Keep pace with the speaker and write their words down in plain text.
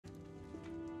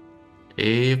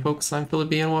Hey folks, I'm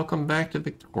Philip and welcome back to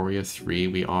Victoria 3.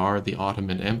 We are the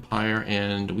Ottoman Empire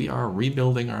and we are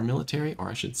rebuilding our military, or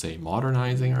I should say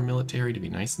modernizing our military to be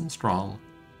nice and strong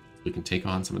so we can take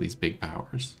on some of these big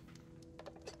powers.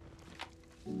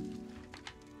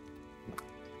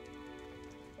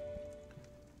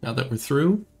 Now that we're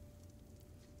through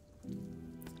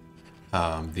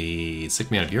the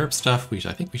Sick Man of Europe stuff,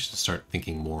 I think we should start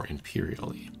thinking more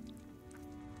imperially.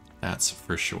 That's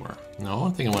for sure. Now,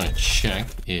 one thing I want to check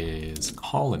is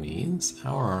colonies.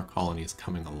 How are our colonies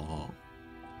coming along?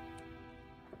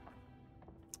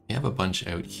 We have a bunch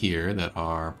out here that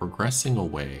are progressing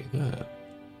away. Good.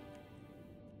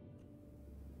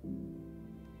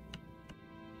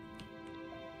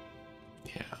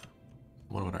 Yeah.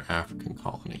 What about our African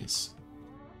colonies?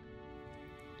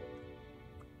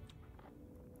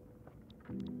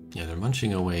 Yeah, they're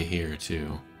munching away here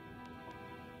too.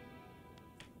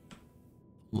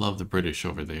 Love the British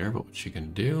over there, but what you gonna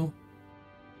do?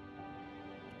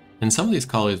 And some of these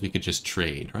colonies we could just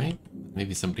trade, right?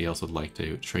 Maybe somebody else would like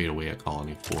to trade away a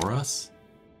colony for us.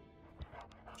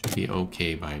 Should be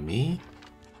okay by me.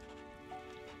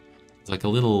 It's like a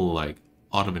little, like,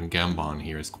 Ottoman Gambon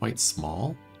here is quite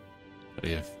small. But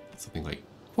if something like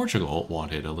Portugal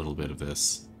wanted a little bit of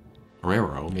this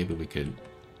Herero, maybe we could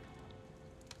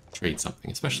trade something,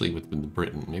 especially with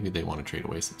Britain. Maybe they want to trade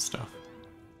away some stuff.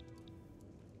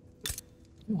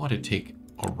 We want to take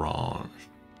Orange.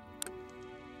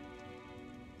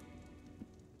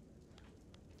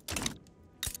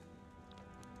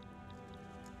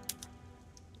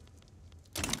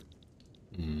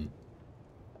 Do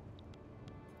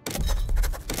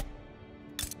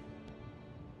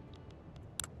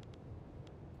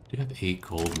have 8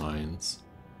 gold mines.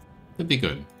 That'd be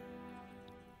good.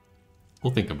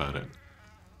 We'll think about it.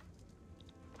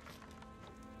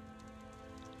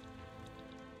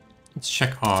 Let's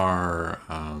check our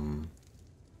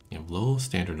low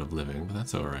standard of living, but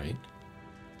that's alright.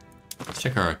 Let's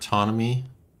check our autonomy.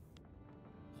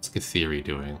 What's Theory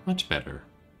doing? Much better.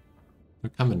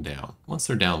 They're coming down. Once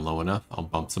they're down low enough, I'll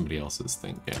bump somebody else's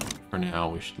thing down. For now,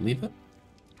 we should leave it.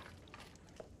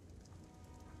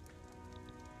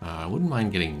 I wouldn't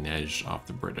mind getting Nej off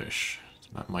the British.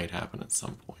 That might happen at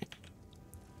some point.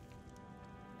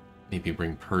 Maybe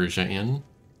bring Persia in.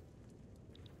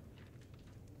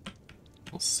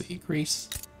 We'll see. Greece,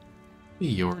 be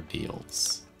your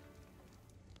deals.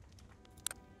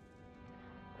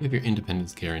 You have your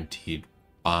independence guaranteed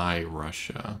by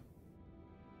Russia.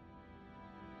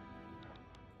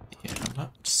 Yeah, I'm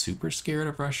not super scared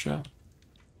of Russia.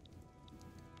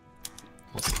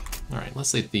 We'll see. Alright,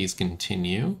 let's let these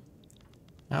continue.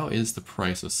 How is the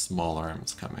price of small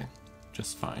arms coming?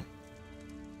 Just fine.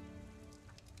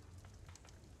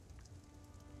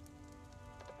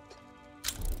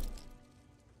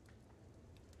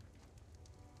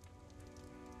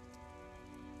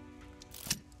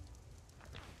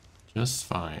 Just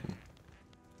fine.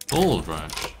 Gold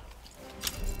rush.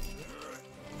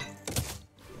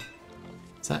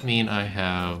 Does that mean I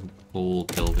have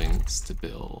gold buildings to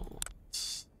build?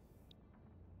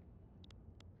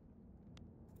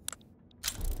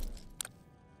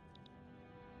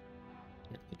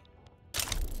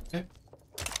 Okay.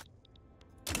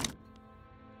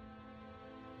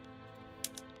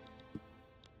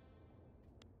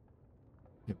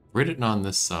 Britain on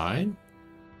this side.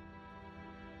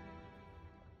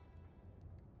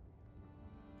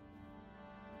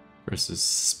 Versus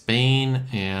Spain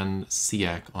and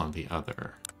Siak on the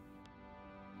other.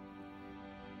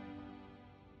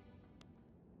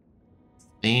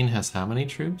 Spain has how many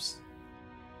troops?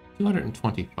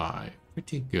 225.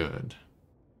 Pretty good.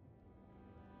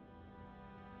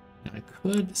 Now I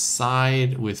could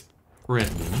side with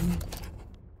Britain.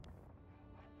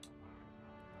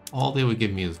 All they would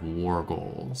give me is war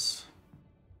goals.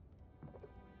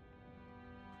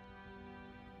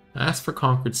 Ask for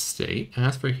conquered state,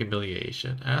 ask for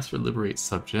humiliation, ask for liberate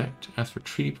subject, ask for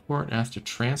treaty port, ask to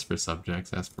transfer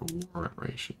subjects, ask for war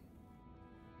reparation.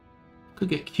 Could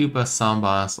get Cuba,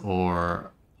 Sambas,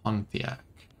 or Pontiac.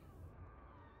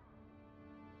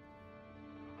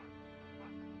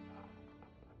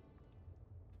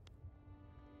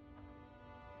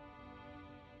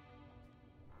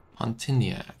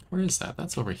 Pontignac, where is that?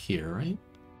 That's over here, right?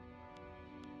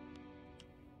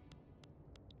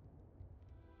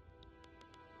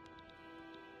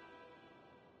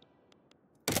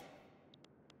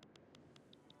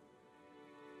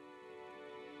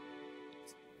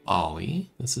 Ollie,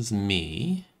 this is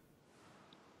me.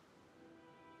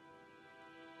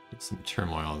 There's some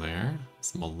turmoil there.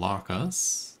 Some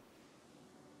Malakas.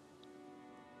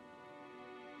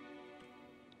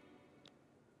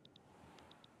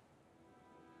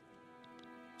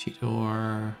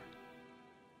 Tidor.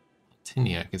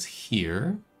 Tiniac is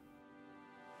here.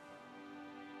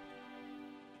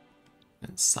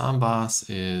 And Sambas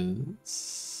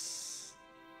is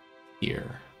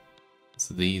here.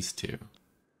 So these two.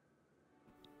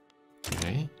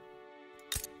 Okay.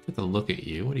 Take a look at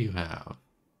you. What do you have?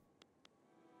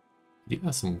 You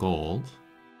have some gold.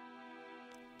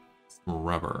 Some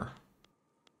rubber.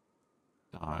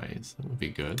 Dyes. That would be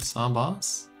good.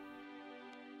 Sambas.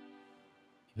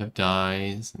 You have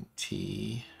dyes and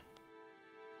tea.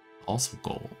 Also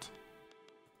gold.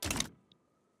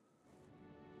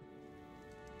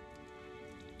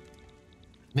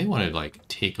 May want to like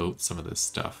take out some of this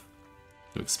stuff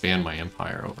to expand my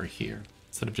empire over here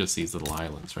instead of just these little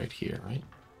islands right here, right?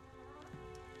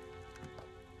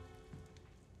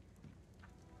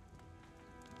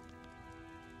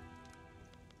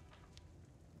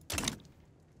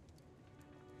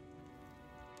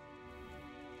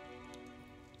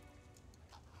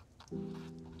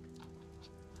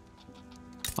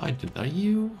 Are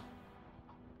you?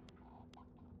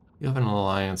 You have an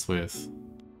alliance with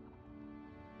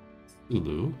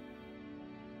Sulu.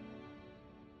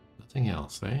 Nothing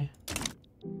else, eh?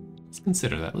 Let's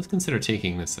consider that. Let's consider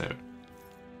taking this out.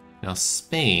 Now,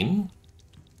 Spain.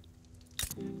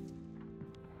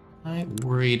 I'm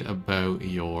worried about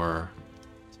your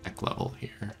tech level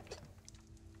here.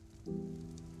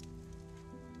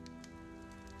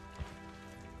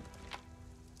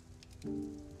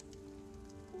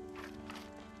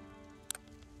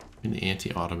 In the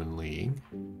Anti-Ottoman League.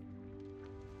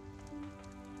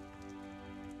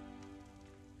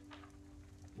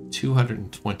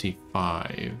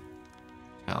 $225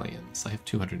 Italians. I have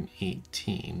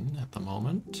 218 at the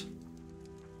moment.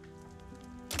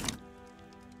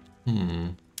 I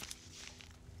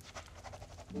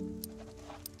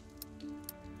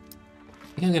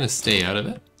think I'm gonna stay out of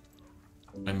it.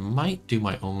 I might do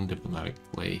my own diplomatic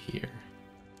play here.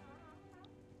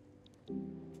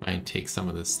 Try and take some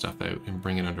of this stuff out and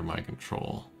bring it under my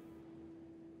control.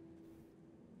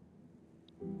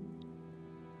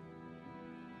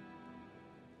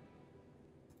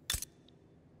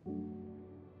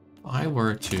 If I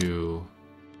were to...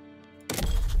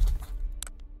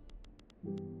 I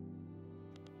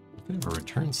could have a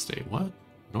return state. What?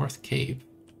 North Cape?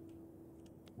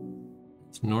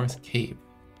 It's North Cape.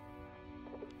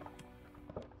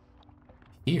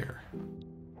 Here.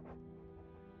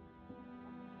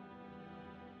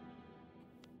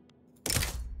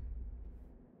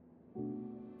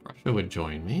 Russia would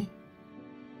join me.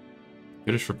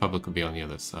 British Republic would be on the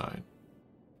other side.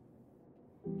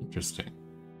 Interesting.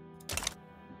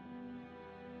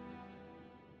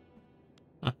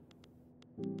 Huh.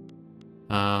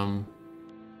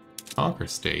 Conquer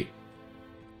state.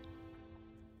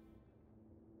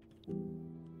 I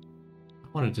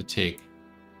wanted to take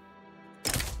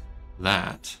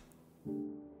that. It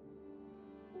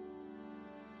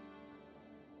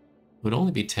would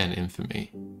only be 10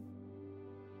 infamy.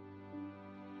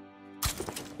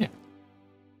 Yeah.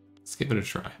 Let's give it a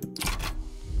try.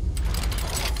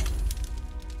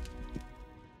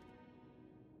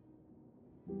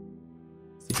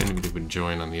 See if anybody would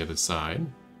join on the other side.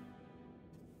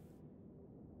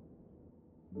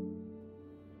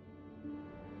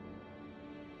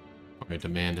 Or I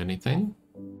demand anything.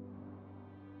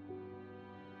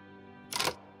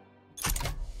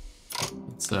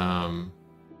 It's,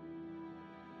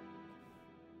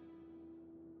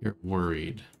 you're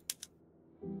worried.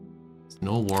 There's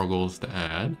no war goals to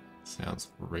add. Sounds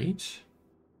great.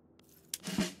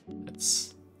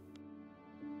 Let's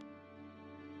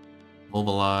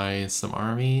mobilize some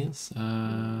armies.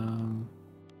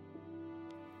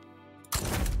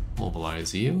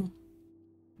 Mobilize you.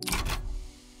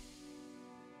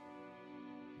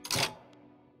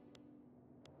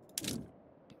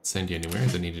 Send you anywhere.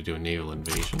 I need to do a naval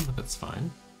invasion, but that's fine.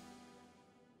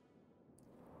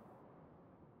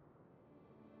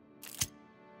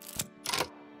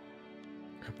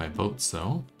 Grab my boats,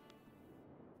 though.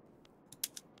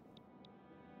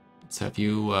 Let's have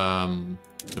you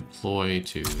deploy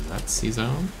to that sea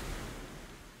zone.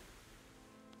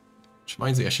 Which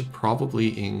reminds me, I should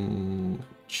probably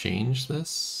change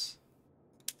this.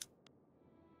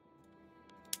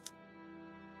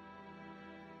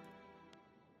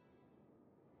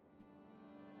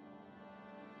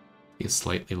 A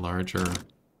slightly larger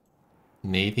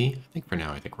navy. I think for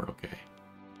now, I think we're okay.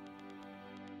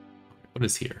 What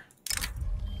is here?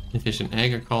 Efficient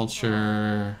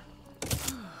agriculture.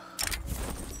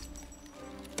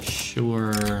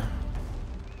 Sure.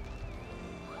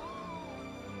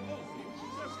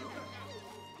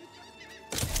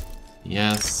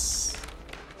 Yes.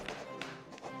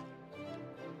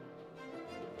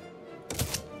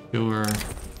 Sure.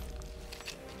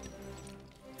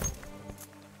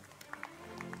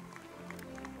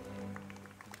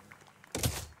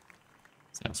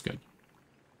 Sounds good.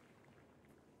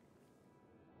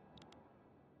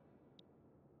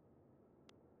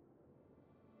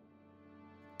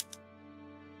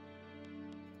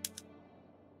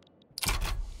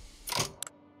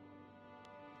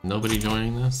 Nobody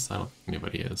joining this? I don't think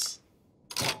anybody is.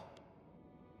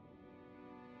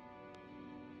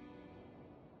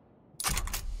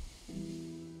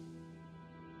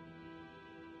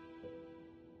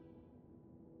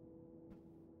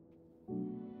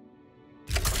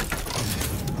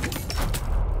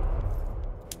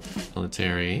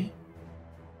 Military.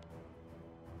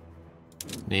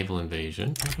 Naval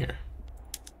invasion. Right here.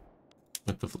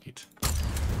 With the fleet.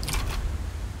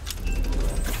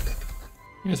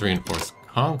 Here's reinforced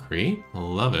concrete.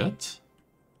 Love it.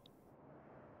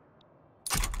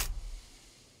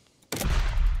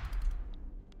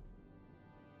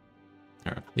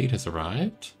 Our fleet has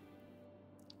arrived.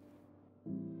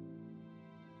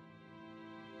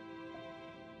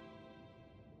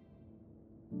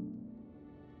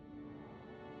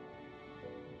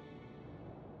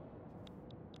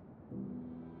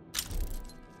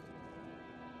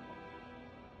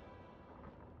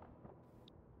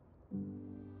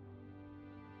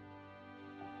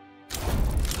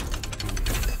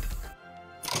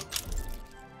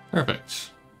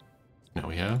 Perfect. Now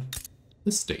we have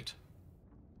this state.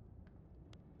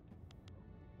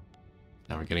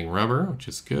 Now we're getting rubber, which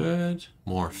is good.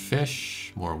 More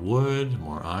fish, more wood,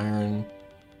 more iron.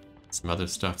 Some other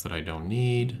stuff that I don't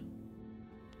need.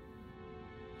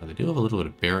 Now they do have a little bit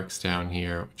of barracks down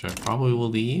here, which I probably will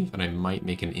leave, and I might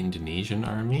make an Indonesian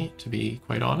army, to be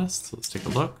quite honest. So let's take a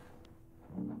look.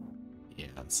 Yeah,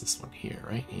 it's this one here,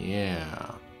 right?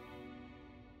 Yeah.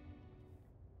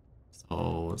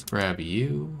 So let's grab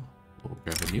you. We'll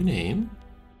grab a new name.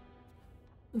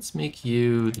 Let's make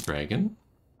you the dragon.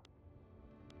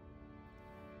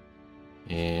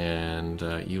 And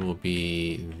you will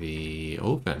be the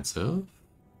offensive.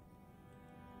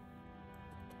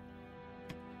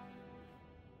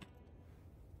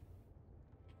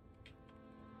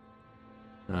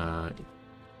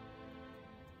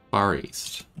 Far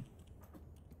East.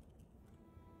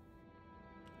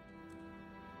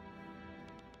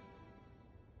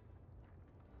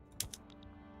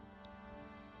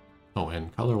 Oh,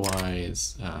 and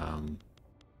color-wise, yeah,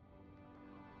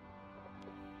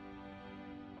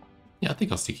 I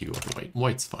think I'll stick you with white.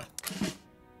 White's fine.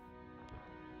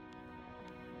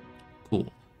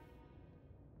 Cool.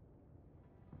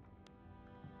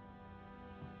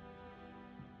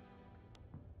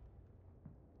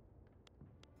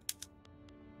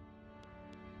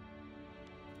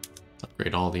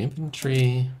 Upgrade all the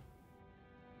infantry.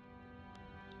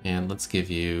 And let's give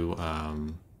you,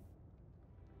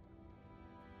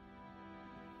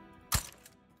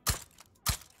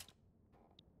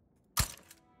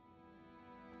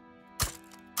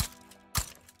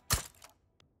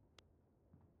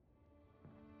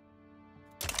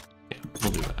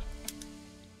 we'll do that.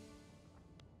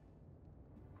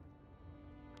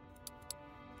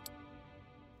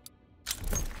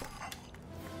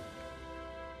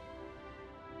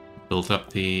 Built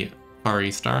up the Far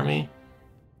East Army.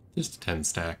 Just a 10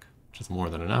 stack, which is more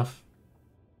than enough.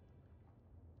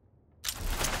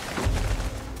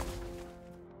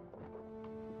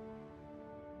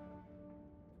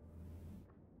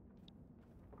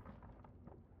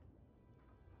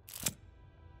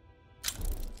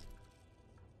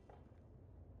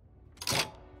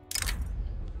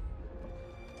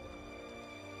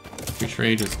 Free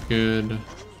trade is good.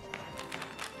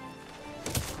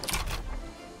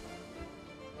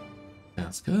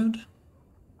 That's good.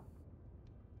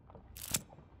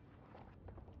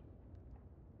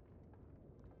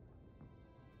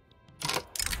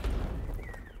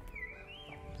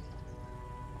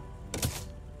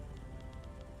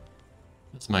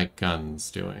 What's my guns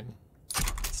doing?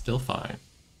 Still fine.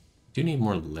 Do need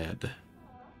more lead.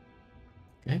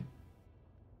 Okay.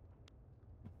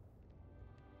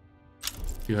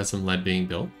 Do have some lead being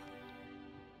built.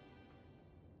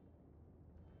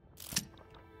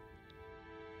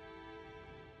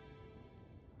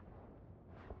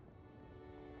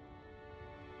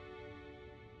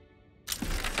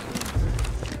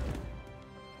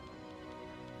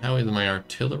 How is my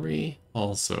artillery?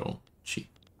 Also cheap.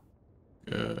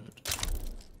 Good.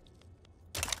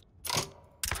 Let's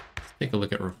take a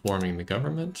look at reforming the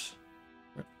government.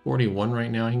 We're at 41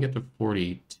 right now. I can get to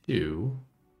 42.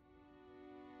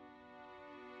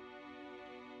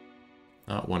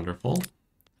 Not wonderful.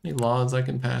 Any laws I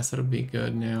can pass that'll be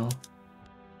good now?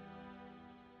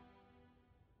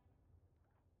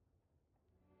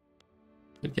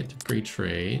 Could get to free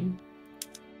trade.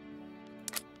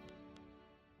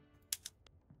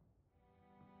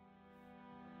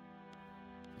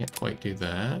 Can't quite do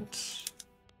that.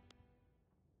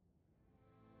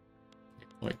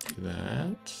 Can't quite do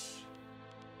that.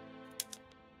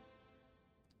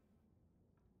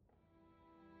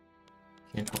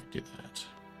 Can't quite do that.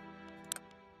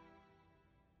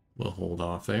 We'll hold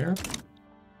off there.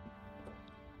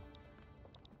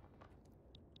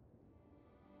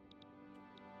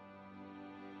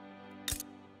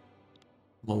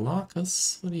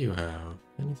 Malakas, what do you have?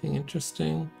 Anything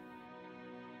interesting?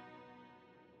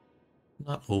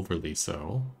 Not overly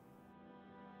so.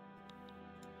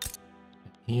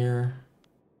 Here?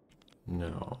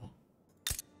 No.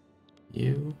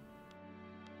 You?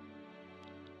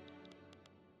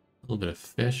 A little bit of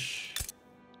fish.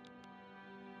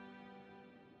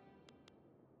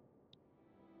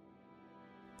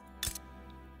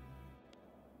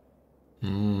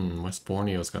 West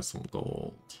Borneo's got some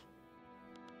gold.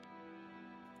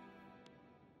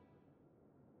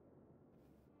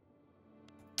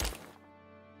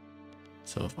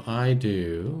 So if I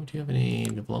do you have any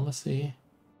diplomacy?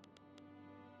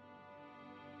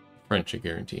 French are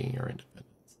guaranteeing your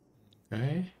independence.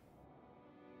 Okay.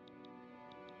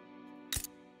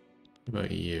 What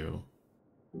about you?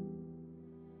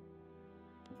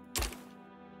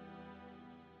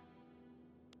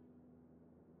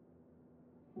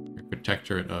 You're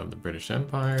protectorate of the British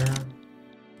Empire.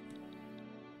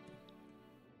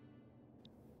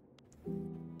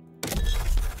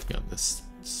 Got this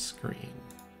screen.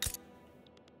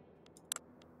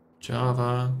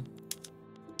 Java.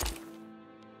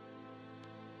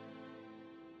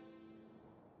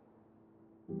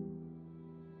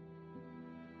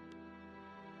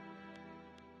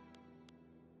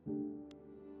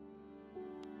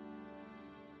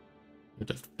 A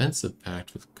defensive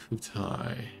pact with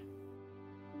Kutai.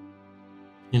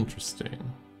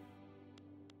 Interesting.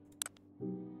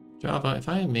 Java, if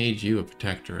I made you a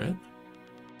protectorate,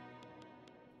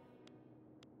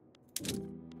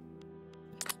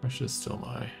 Russia's still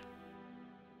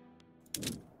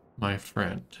my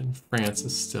friend, and France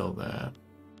is still that.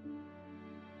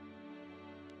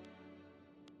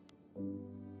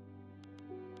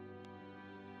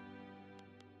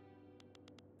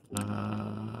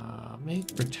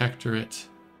 Make protectorate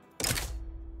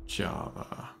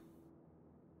Java.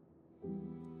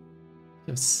 You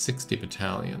have 60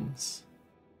 battalions.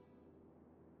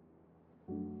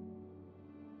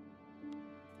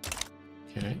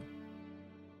 Okay.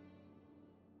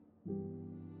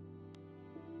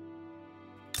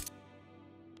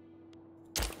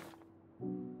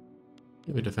 You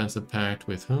have a defensive pact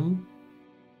with whom?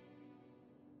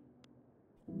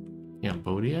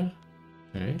 Cambodia?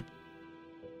 Okay.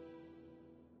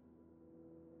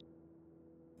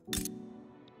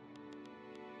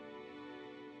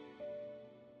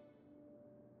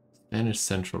 Spanish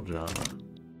Central Java.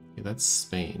 Okay, that's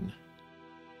Spain.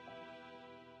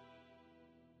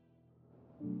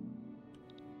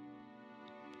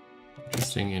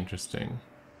 Interesting, interesting.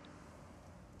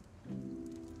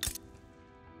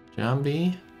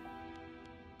 Jambi?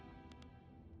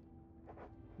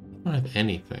 I don't have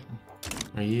anything.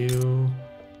 Are you...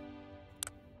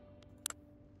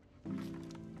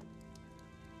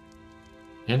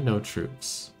 And no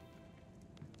troops.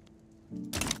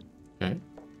 Okay.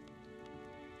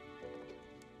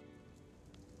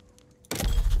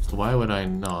 So why would I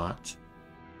not?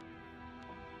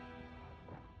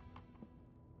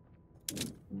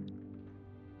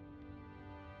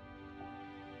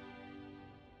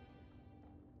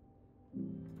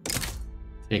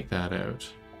 Take that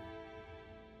out.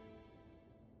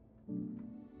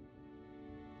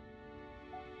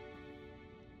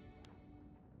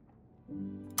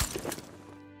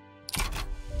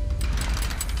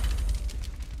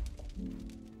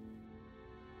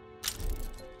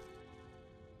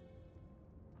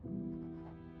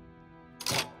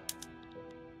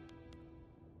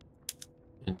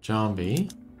 And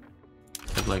Jambi.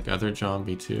 I'd like other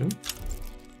Jambi too.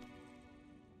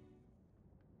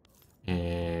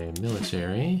 And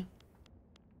military.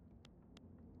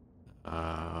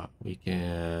 We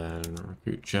can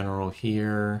recruit general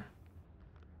here.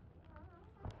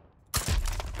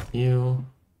 You.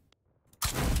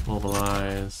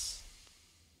 Mobilize.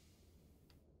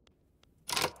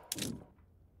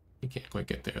 You can't quite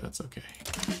get there, that's okay.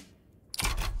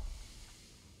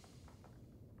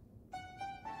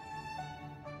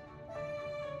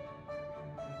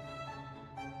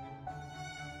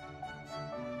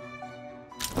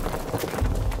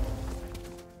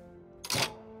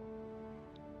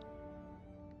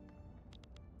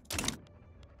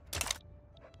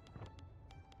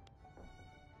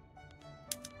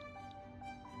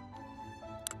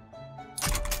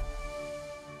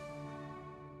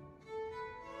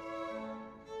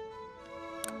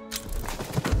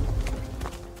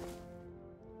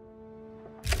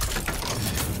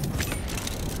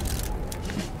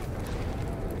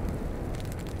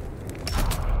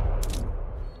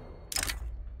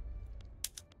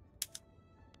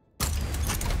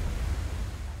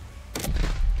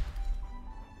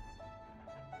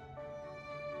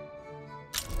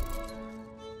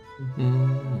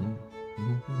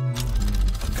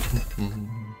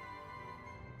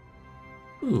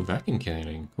 Ooh, vacuum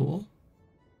canning, cool.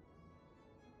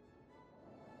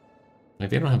 Like,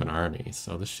 they don't have an army,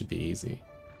 so this should be easy.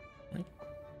 Right?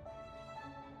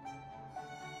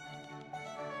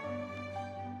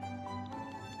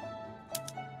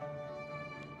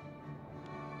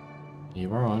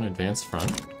 You are on advanced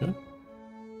front. Good.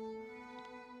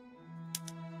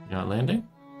 You're not landing?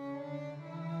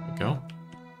 There we go.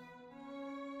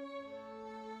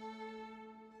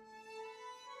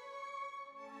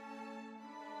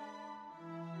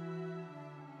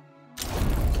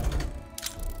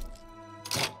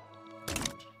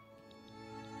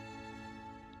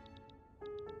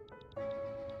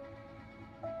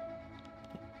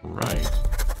 Right.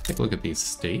 Take a look at these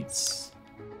states.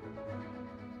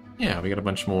 Yeah, we got a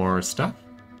bunch more stuff.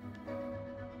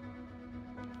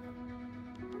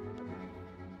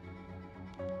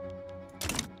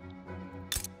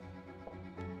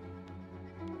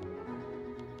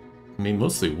 I mean,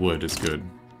 mostly wood is good.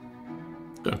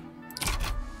 Good.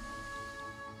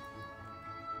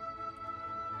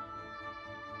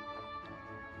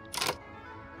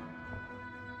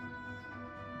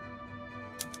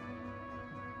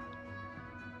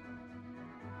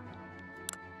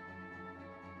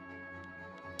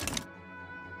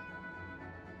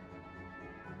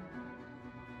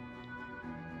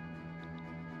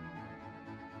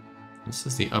 This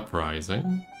is the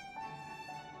uprising.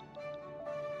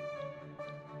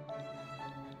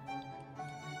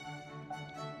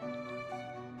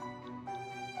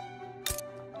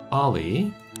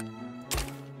 Ollie,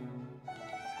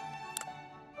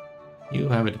 you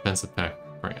have a defensive pact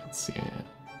with France, yeah.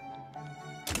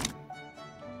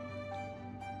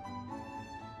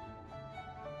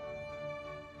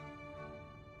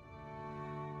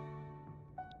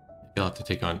 You'll have to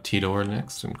take on Tidor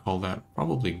next and call that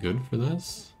probably good for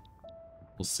this.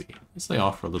 We'll see. Let's lay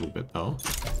off for a little bit though.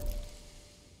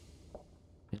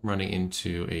 I'm running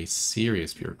into a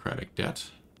serious bureaucratic debt,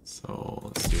 so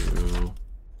let's do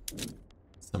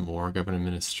some more government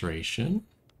administration.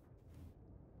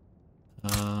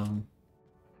 Have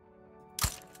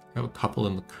a couple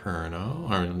in Lucerno,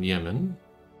 or in Yemen.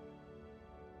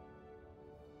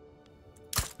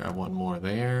 Grab one more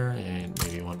there, and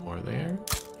maybe one more there.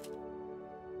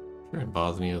 Sure, in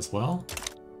Bosnia as well.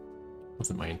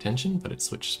 Wasn't my intention, but it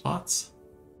switched spots.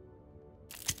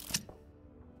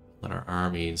 Let our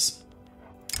armies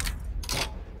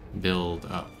build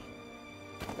up.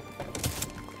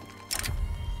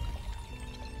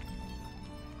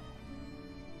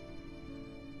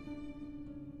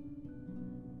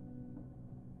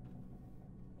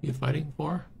 What are you fighting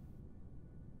for?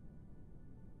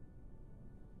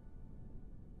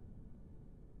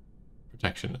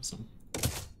 Protectionism.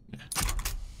 Yeah.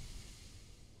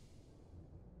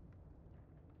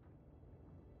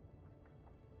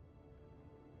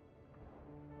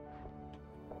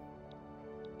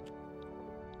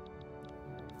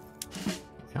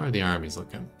 How are the armies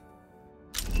looking?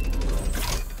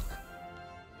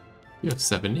 You have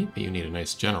 70, but you need a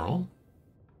nice general.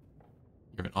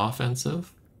 You're an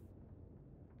offensive.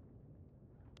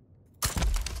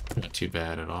 Not too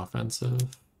bad at offensive.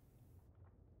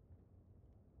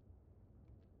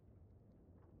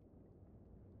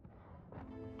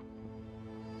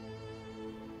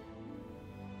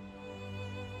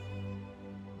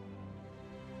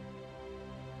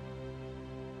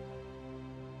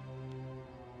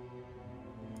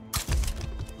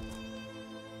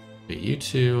 But you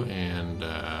two and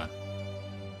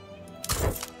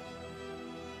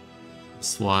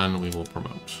this one we will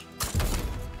promote.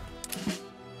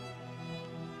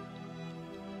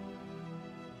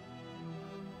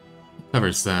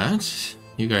 Covers that.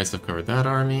 You guys have covered that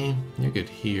army. You're good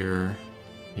here.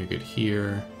 You're good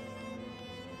here.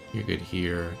 You're good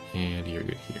here. And you're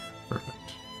good here. Perfect.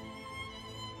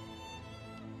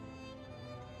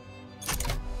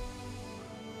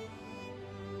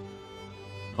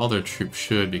 All their troops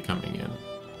should be coming in.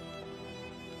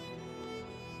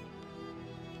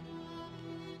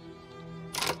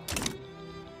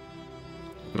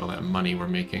 Look at all that money we're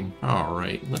making.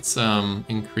 Alright, let's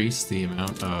increase the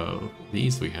amount of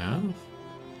these we have.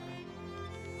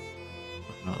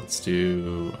 Let's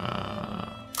do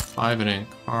 5 in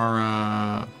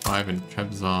Ankara, 5 in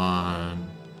Trebizond,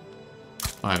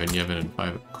 5 in Yemen, and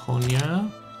 5 in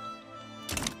Konya.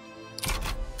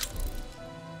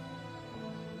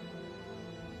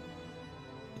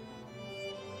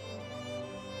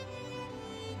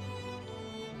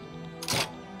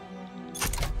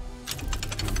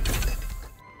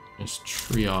 There's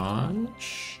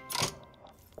triage.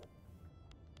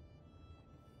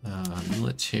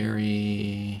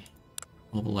 military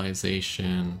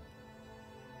mobilization.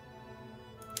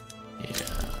 Yeah,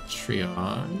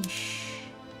 triage.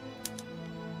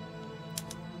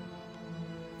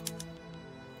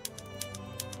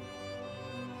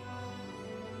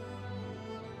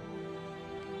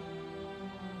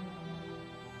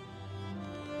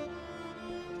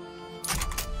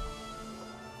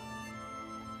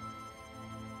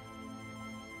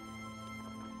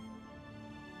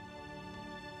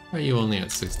 Why are you only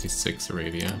at 66,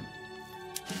 Arabia?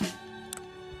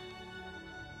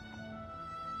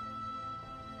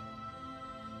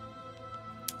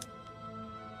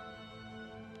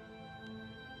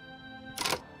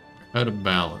 Out of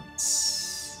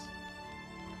balance.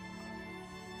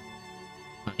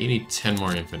 You need 10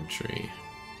 more infantry.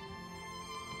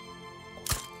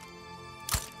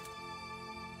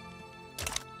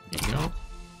 There you go.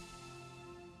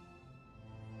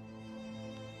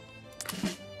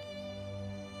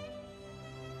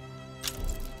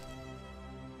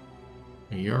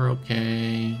 You're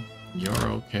okay. You're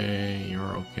okay.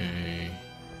 You're okay.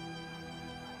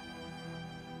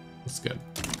 That's good.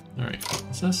 Alright,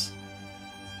 what's this?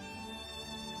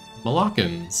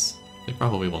 Moluccans. They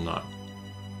probably will not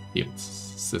be able to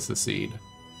secede.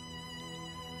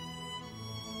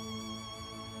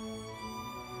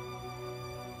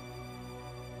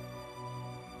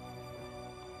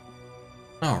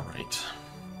 Alright.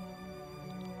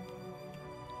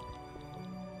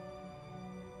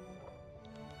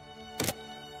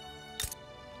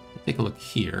 Take a look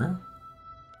here.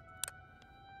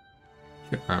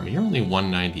 Your army, you're only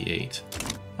 198.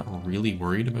 I'm really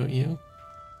worried about you.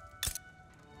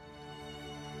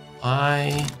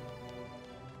 I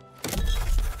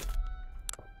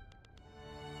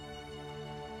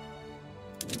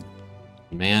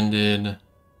demanded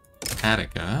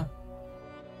Attica.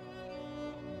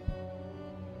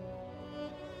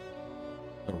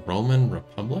 The Roman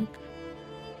Republic?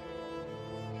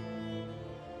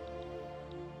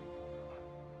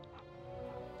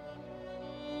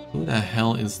 Who the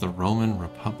hell is the Roman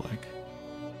Republic?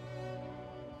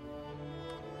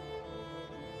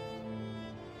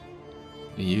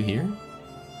 Are you here?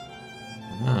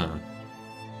 Huh.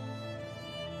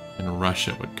 And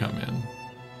Russia would come in.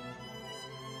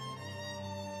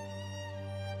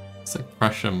 Looks like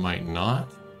Prussia might not.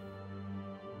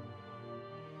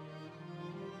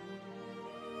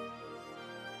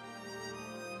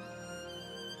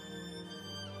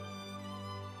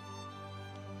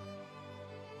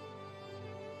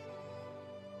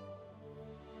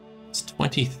 It's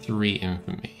 23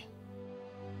 infamy.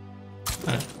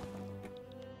 Okay.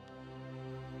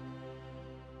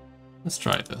 Let's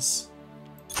try this.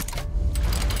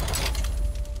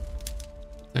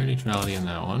 Their neutrality in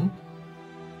that one.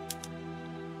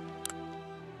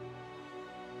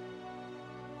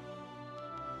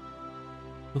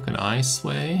 Who can I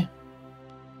sway?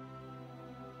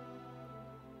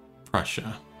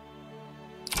 Prussia.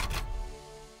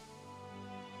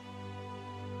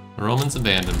 The Romans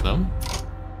abandoned them.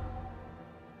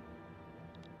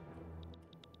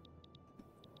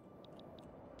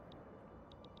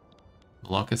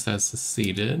 Glaucus has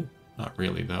seceded. Not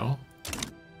really, though.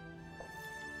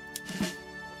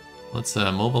 Let's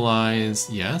mobilize.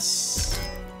 Yes.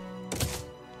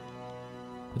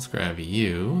 Let's grab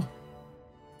you.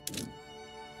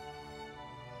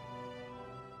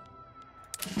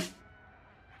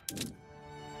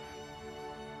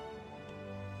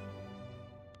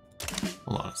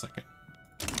 Hold on a second.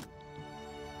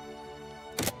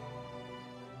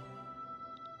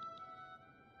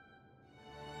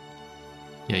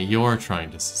 Yeah, you're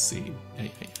trying to secede. Yeah.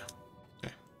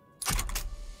 Okay.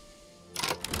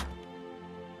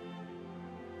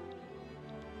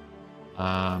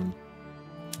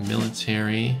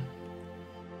 Military.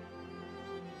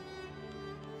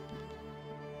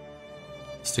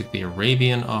 Stick the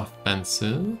Arabian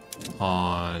offensive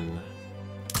on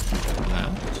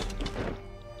that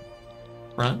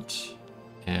front,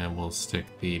 and we'll stick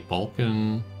the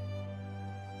Balkan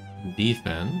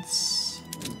defense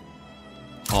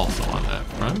also on that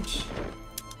front.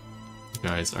 You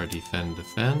guys are defend.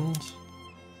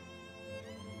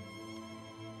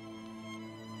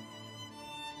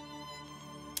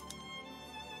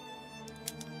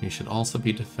 You should also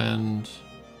be defend.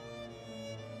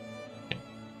 Okay.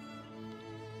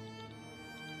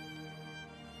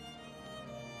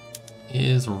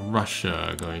 Is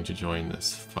Russia going to join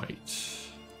this fight?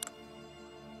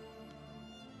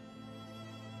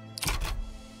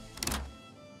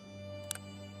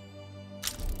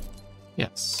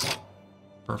 Yes.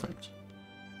 Perfect.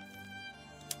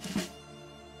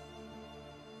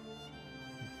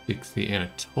 Fix the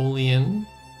Anatolian.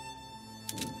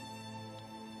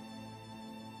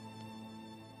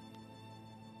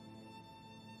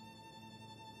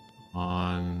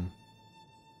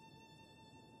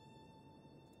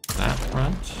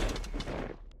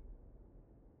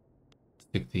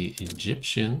 Stick the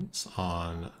Egyptians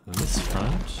on this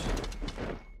front.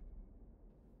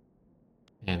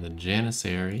 And the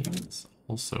Janissaries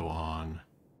also on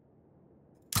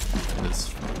this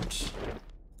front.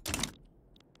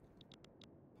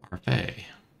 Parfait.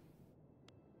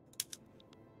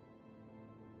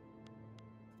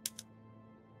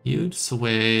 Huge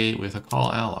sway with a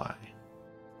call ally.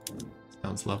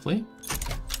 Sounds lovely.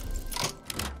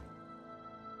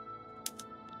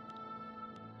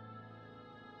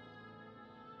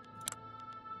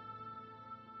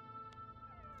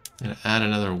 And add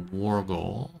another war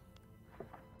goal.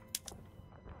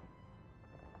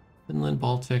 Finland,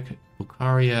 Baltic,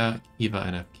 Bukharia, Khiva,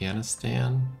 and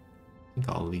Afghanistan. I think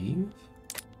I'll leave.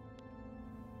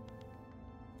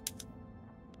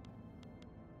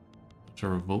 To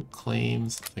revoke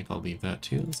claims, I think I'll leave that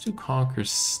too. Let's do conquer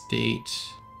state.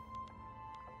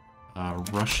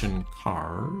 Russian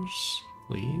cars,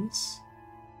 please.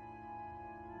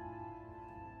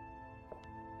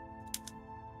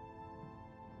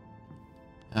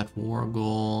 Add war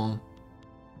goal.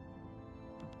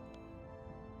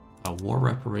 War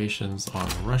reparations on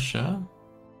Russia.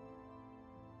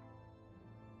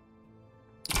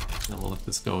 And we'll let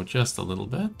this go just a little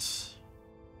bit.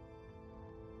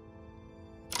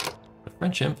 The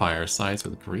French Empire sides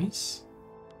with Greece?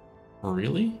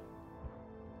 Really?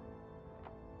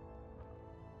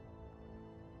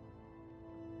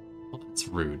 Well, that's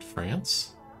rude,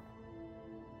 France.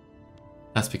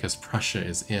 That's because Prussia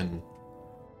is in.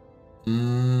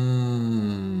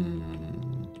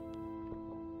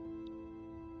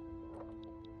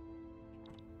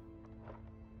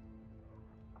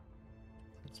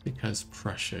 It's because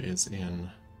Prussia is in.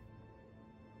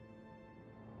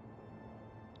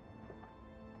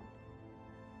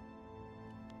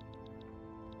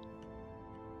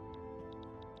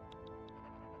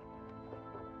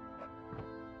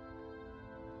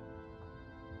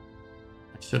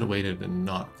 I should have waited and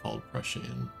not called Prussia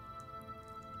in.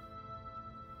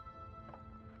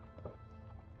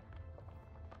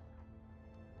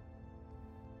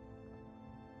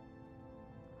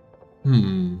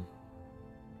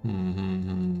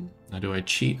 Now do I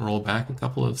cheat and roll back a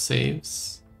couple of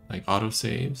saves? Like auto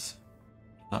saves?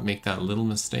 Not make that little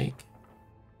mistake?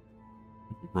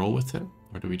 Do we roll with it?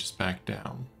 Or do we just back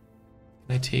down?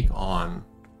 Can I take on...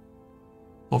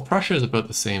 Well, Prussia is about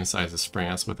the same size as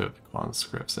France without the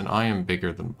conscripts, and I am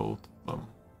bigger than both of them.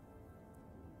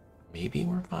 Maybe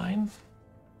we're fine?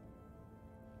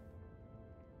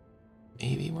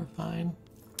 Maybe we're fine?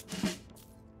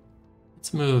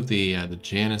 Let's move the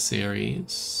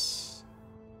Janissaries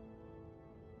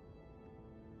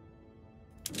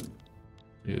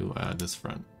to this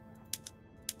front.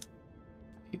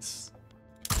 Peace.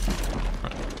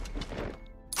 Front.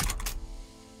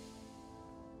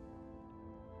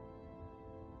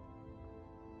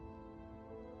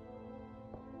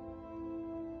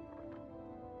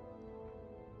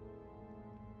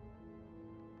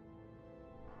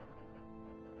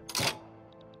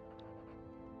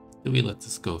 Do we let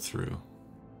this go through?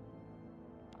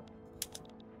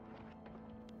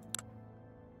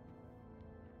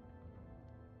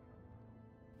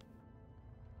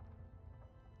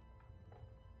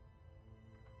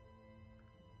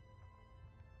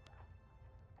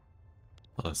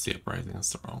 Oh, that's the uprising.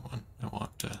 That's the wrong one. I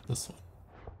want this one.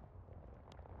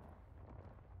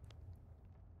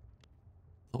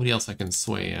 Nobody else I can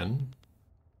sway in.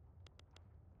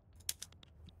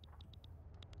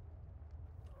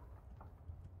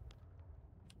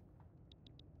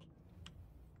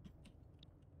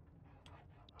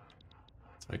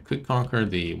 I could conquer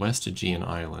the West Aegean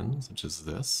Islands, which is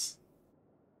this.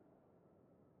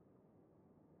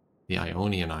 The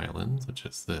Ionian Islands, which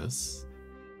is this.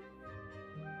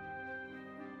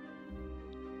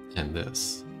 And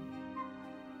this.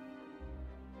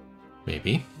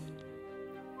 Maybe.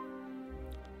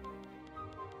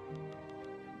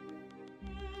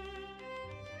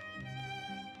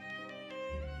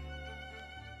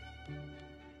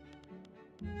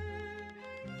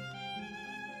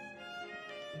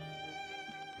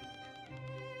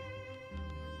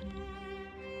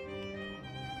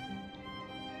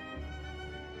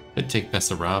 Could take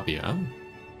Bessarabia.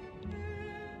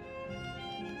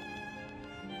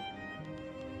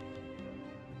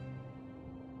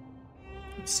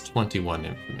 It's 21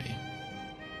 infamy.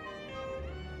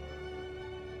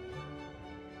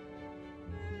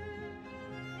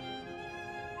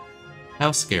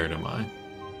 How scared am I?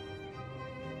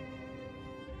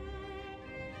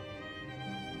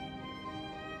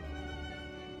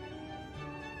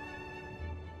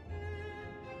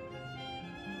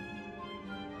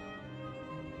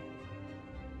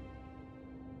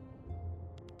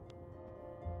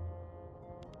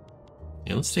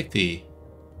 Yeah, let's take the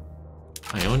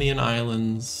Ionian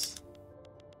Islands,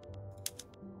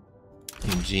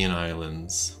 Aegean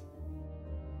Islands.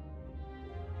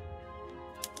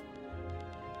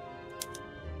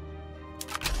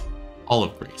 All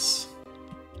of Greece.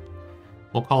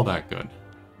 We'll call that good.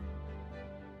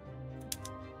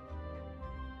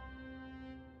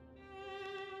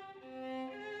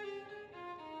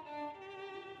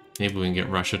 Maybe we can get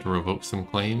Russia to revoke some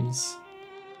claims.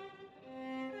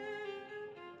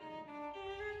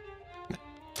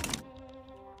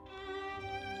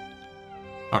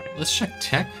 Alright, let's check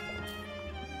tech.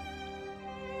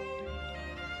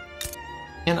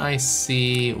 Can I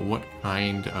see what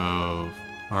kind of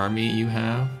army you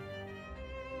have?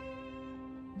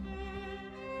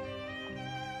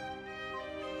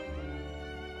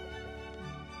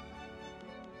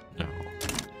 No.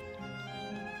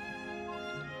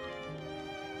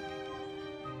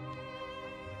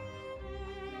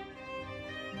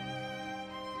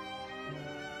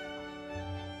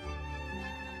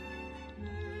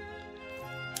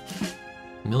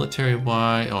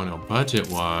 Military-wise, oh no,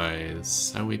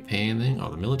 budget-wise, how are we paying anything? Oh,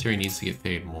 the military needs to get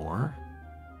paid more.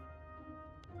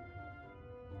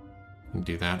 We can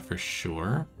do that for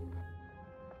sure.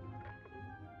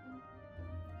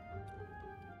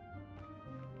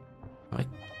 I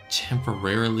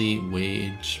temporarily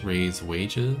raise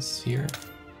wages here?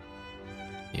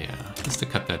 Yeah, just to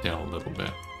cut that down a little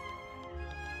bit.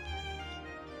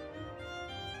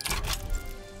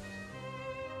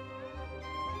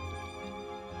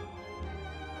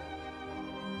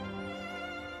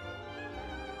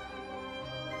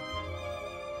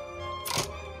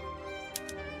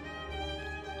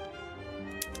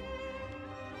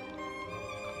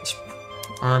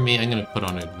 Army, I'm gonna put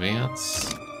on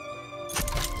advance.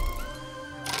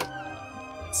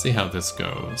 Let's see how this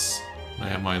goes. I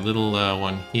have my little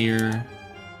one here.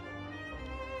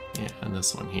 Yeah, and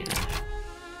this one here.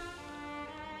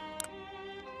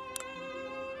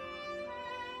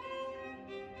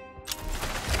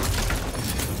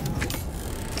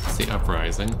 It's the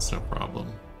uprising, it's no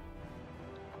problem.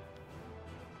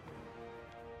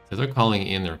 So they're calling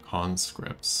in their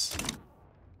conscripts.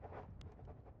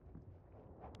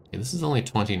 Okay, this is only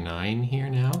 29 here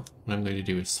now. What I'm going to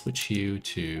do is switch you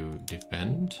to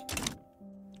defend,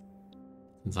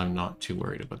 since I'm not too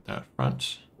worried about that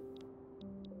front.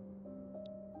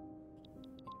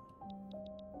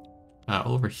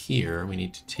 Over here, we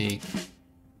need to take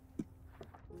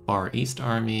Far East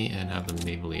Army and have them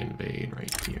navally invade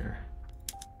right here.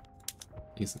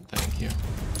 Please and thank you.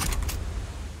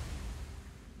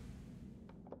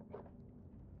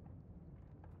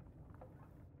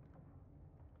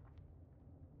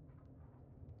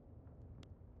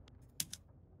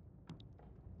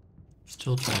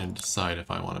 Still trying to decide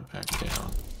if I want to back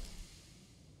down.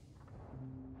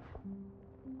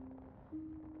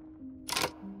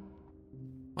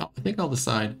 Well, I think I'll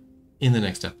decide in the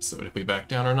next episode if we back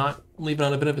down or not. Leave it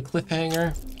on a bit of a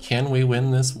cliffhanger. Can we win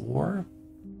this war?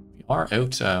 We are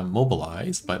out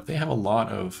mobilized, but they have a lot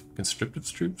of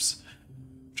conscriptive troops,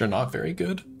 which are not very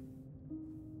good,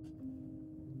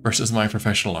 versus my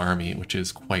professional army, which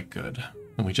is quite good.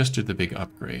 And we just did the big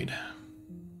upgrade.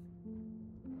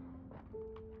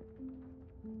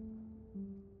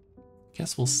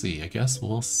 Guess we'll see. I guess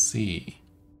we'll see.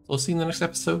 So we'll see you in the next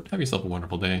episode. Have yourself a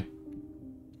wonderful day.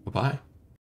 Bye-bye.